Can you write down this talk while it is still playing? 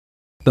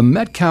The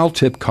Metcal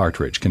tip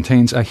cartridge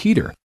contains a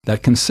heater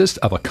that consists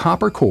of a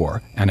copper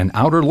core and an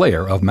outer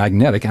layer of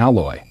magnetic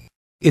alloy.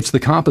 It's the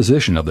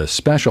composition of this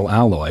special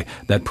alloy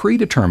that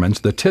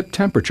predetermines the tip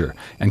temperature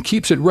and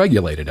keeps it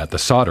regulated at the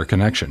solder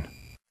connection.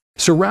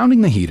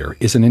 Surrounding the heater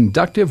is an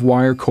inductive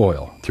wire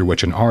coil through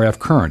which an RF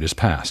current is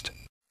passed.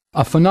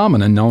 A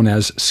phenomenon known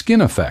as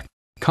skin effect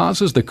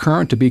causes the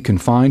current to be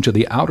confined to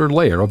the outer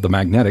layer of the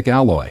magnetic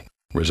alloy,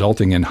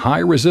 resulting in high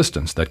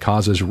resistance that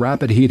causes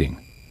rapid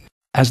heating.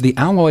 As the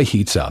alloy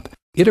heats up,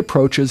 it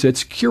approaches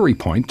its curie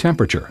point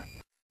temperature.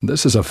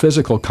 This is a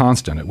physical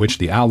constant at which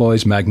the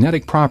alloy's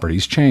magnetic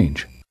properties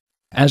change.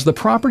 As the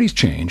properties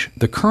change,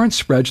 the current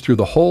spreads through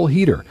the whole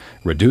heater,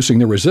 reducing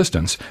the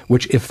resistance,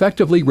 which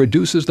effectively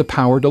reduces the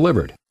power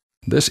delivered.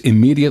 This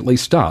immediately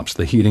stops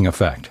the heating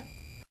effect.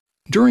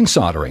 During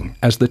soldering,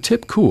 as the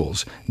tip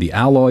cools, the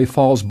alloy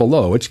falls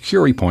below its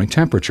curie point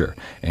temperature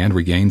and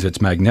regains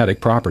its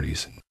magnetic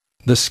properties.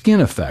 The skin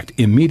effect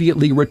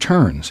immediately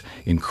returns,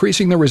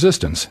 increasing the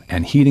resistance,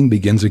 and heating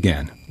begins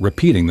again,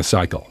 repeating the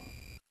cycle.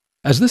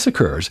 As this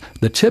occurs,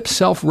 the tip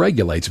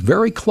self-regulates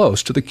very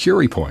close to the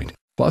curie point,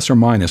 plus or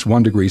minus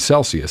 1 degree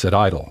Celsius at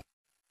idle.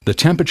 The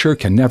temperature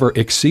can never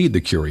exceed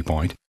the curie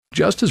point,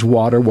 just as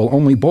water will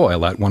only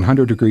boil at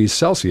 100 degrees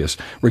Celsius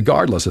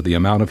regardless of the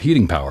amount of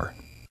heating power.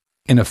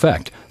 In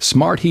effect,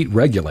 SmartHeat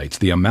regulates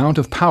the amount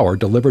of power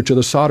delivered to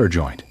the solder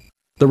joint.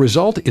 The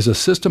result is a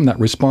system that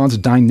responds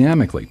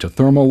dynamically to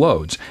thermal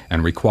loads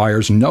and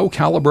requires no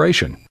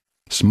calibration.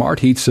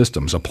 SmartHeat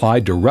systems apply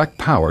direct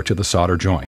power to the solder joint.